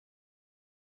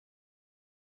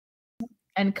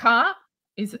And car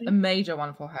is a major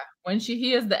one for her. When she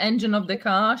hears the engine of the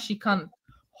car, she can't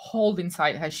hold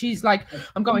inside her. She's like,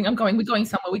 I'm going, we're going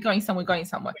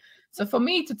somewhere. So for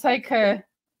me to take her,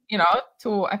 you know,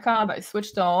 to a car that is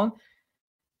switched on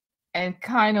and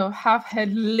kind of have her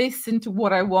listen to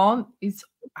what I want is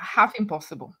half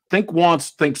impossible. Think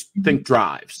wants, think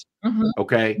drives.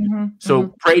 Okay.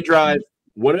 So prey drive,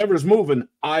 whatever's moving,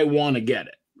 I want to get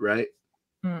it, right?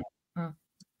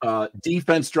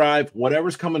 Defense drive,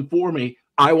 whatever's coming for me,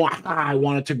 I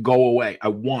want it to go away.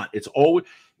 It's always,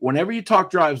 whenever you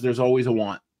talk drives, there's always a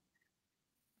want.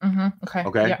 Okay.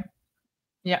 Okay.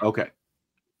 Yeah. Okay.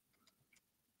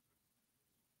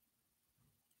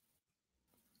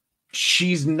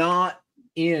 She's not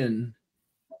in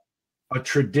a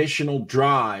traditional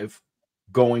drive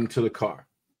going to the car.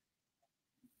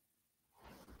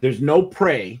 There's no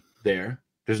prey there.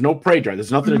 There's no prey drive.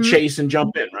 There's nothing to chase and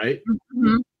jump in, right?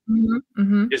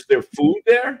 Is there food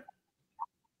there?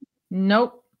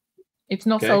 Nope. It's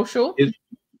not social.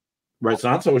 Right, it's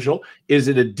not social. Is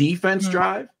it a defense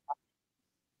drive?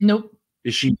 Nope.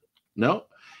 Is she? No.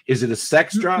 Is it a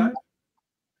sex drive?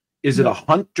 Is it a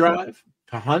hunt drive?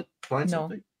 To hunt, find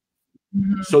something?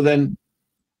 So then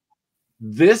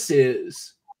this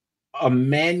is a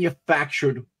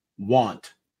manufactured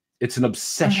want. It's an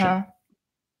obsession.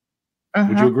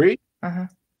 Would you agree?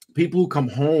 People who come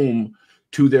home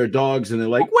to their dogs and they're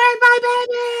like, where's my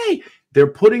baby? They're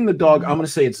putting the dog, I'm going to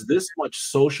say it's this much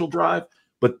social drive,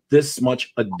 but this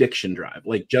much addiction drive.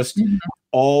 Like just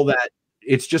all that.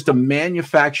 It's just a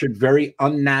manufactured, very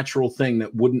unnatural thing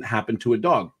that wouldn't happen to a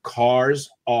dog. Cars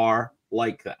are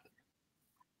like that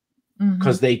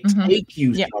because they take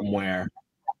you somewhere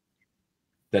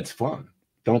that's fun,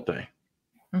 don't they?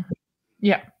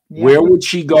 Yeah. Where would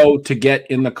she go to get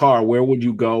in the car? Where would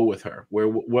you go with her?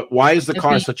 Why is the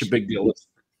car such a big deal?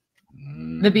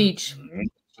 The beach.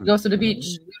 She goes to the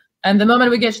beach. And the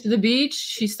moment we get to the beach,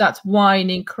 she starts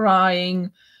whining,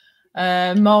 crying,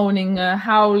 moaning,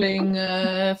 howling,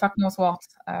 fuck knows what.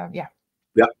 Yeah.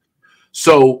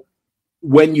 So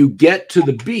when you get to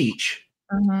the beach,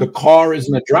 the car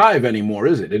isn't a drive anymore,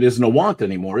 is it? It isn't a want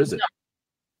anymore, is it? No.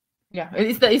 Yeah,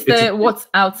 it's what's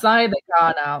outside the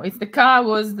car now. It's the car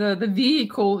was the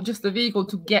vehicle, just the vehicle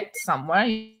to get somewhere.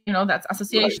 You know, that's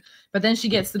association. But then she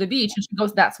gets to the beach and she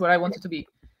goes, "That's where I wanted to be.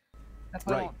 That's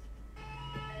what I want."